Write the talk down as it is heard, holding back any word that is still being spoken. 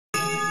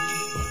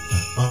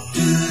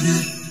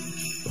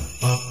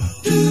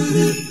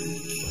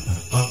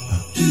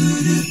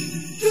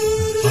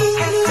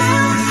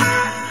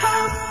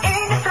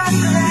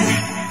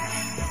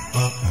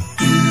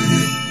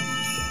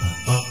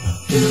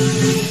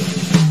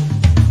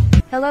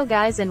Hello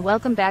guys and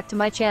welcome back to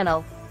my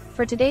channel.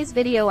 For today's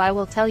video I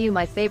will tell you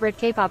my favorite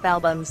K-pop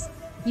albums.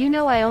 You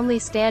know I only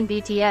stan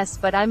BTS,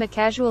 but I'm a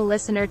casual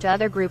listener to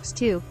other groups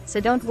too, so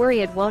don't worry,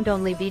 it won't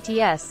only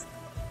BTS.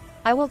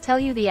 I will tell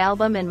you the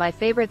album and my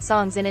favorite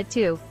songs in it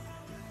too.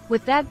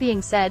 With that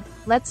being said,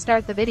 let's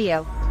start the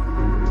video.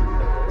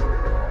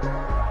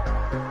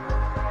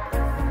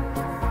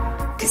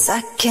 Cause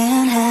I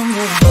can't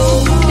handle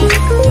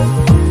it.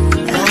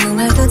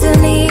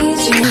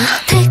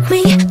 Take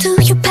me to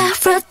your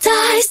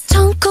paradise.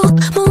 전국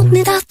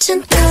문이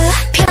닫힌 그 I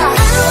don't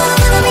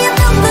wanna be a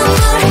pop boy.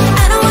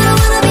 I don't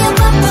wanna be a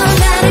pop boy.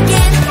 Not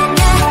again.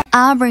 Yeah.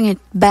 I'll bring it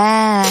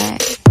back.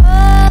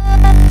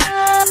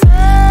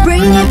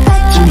 Bring it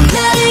back to me.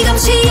 나를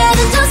감시하는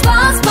저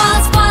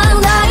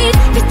spotlight.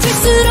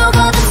 빛일수록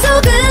어둠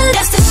속은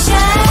just a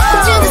shine.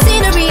 멋진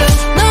scenery.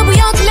 널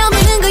보여주려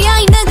보는 거야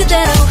있는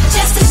그대로.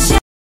 Just a shine.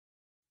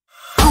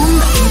 On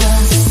the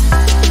bus.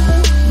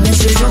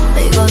 매주로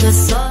이거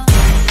됐어.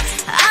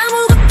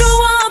 아무것도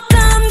없던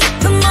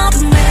기쁜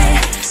어둠에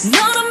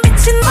너는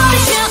비친 머리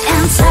shield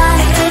and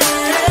tie.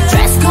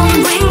 Dress code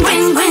ring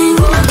ring ring.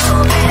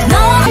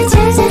 너와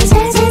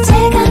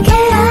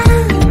제각해야.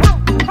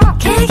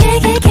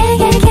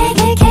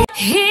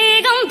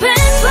 이건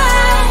bad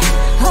boy,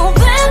 oh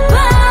bad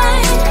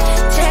boy.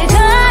 잘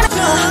가라.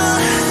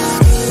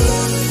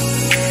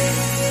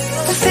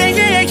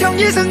 세계의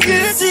경계선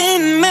그지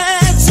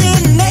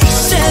imagination.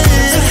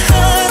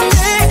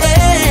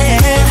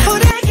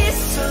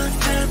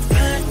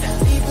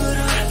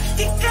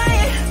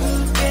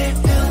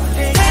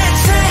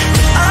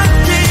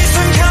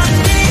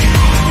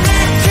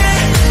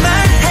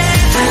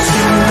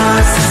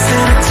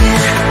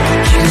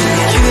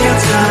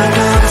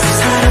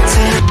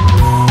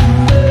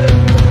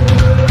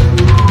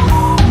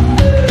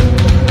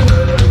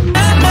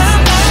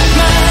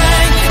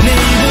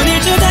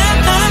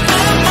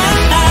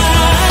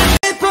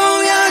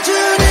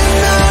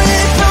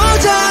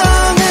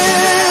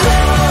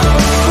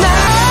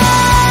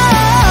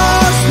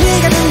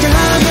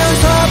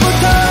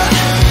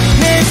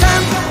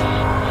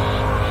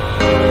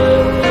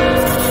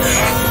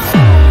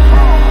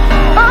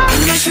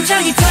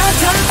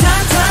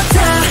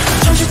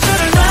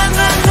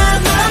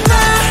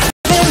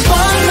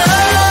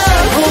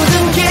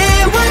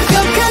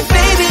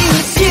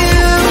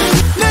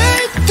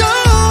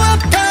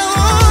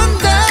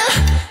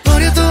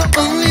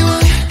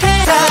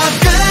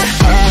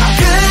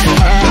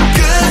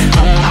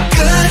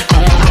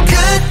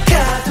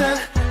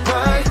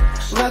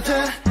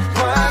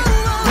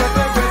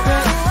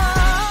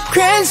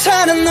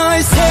 괜찮은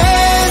너의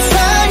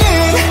세상은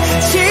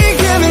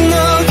지금은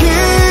너그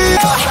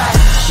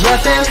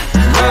Left and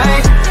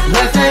right,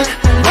 left and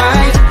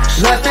right,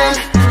 left and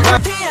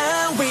right.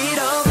 We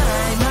don't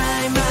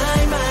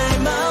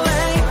my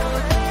way.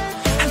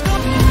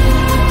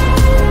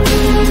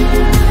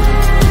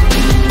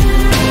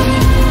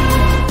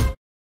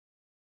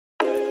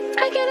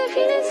 I get a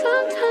feeling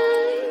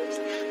sometimes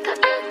that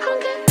I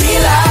can't get.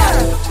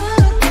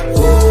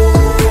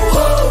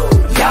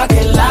 Y'all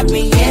can lock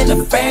me in the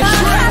French.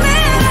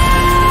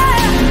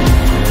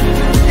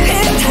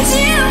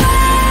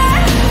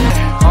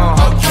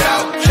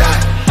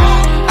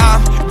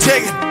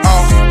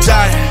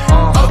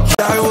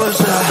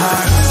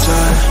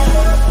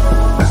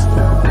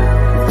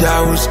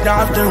 That was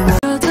nothing wrong.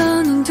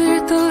 너는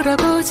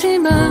뒤돌아보지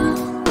마.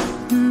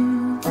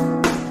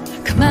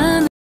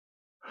 그만.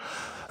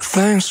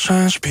 Things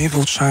change,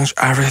 people change,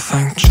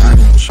 everything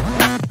change.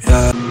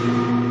 Yeah.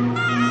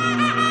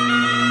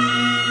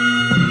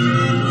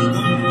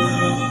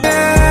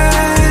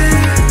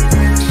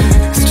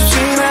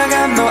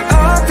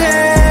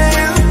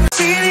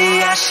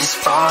 She's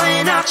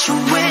falling out your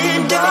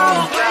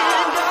window.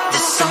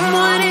 There's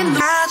someone in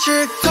the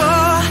아직도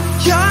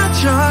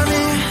여전히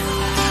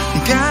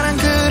네가 난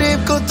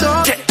그립고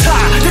또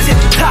대체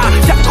야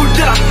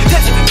울더라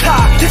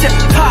대체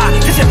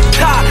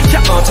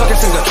어떻게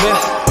생각해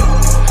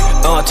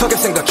어떻게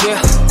생각해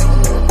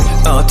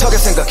어떻게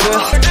생각해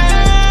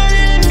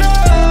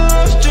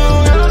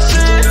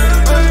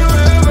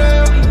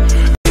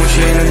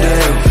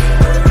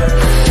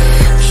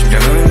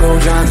심장은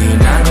고장이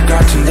난 것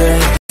같은데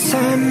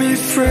Set me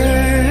free,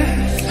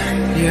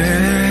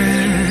 yeah.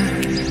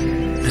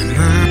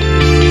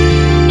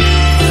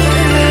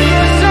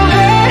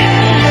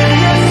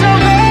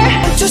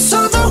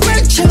 어째서도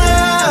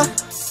괜찮아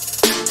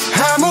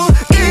아무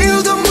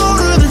이유도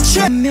모르는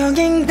채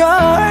분명인 걸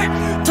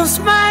Don't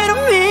smile on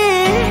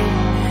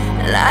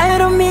me,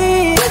 lie on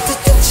me.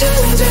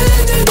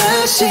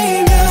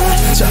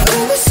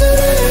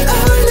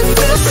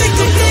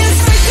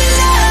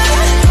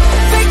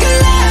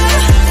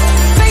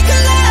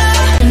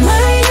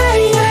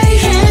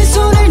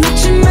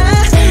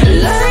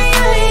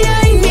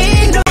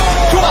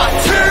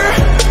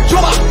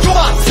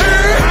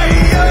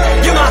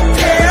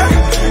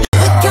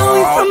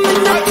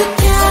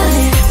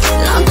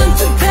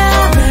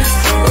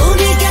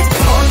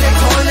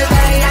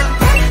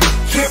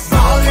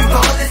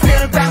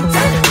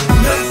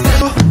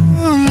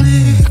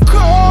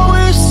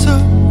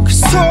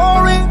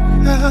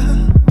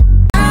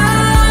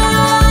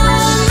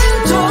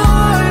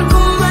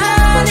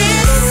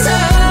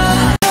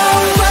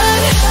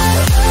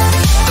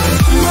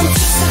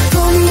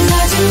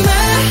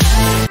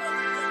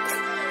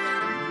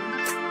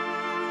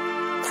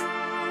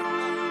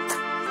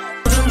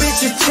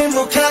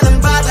 침묵하는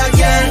바닥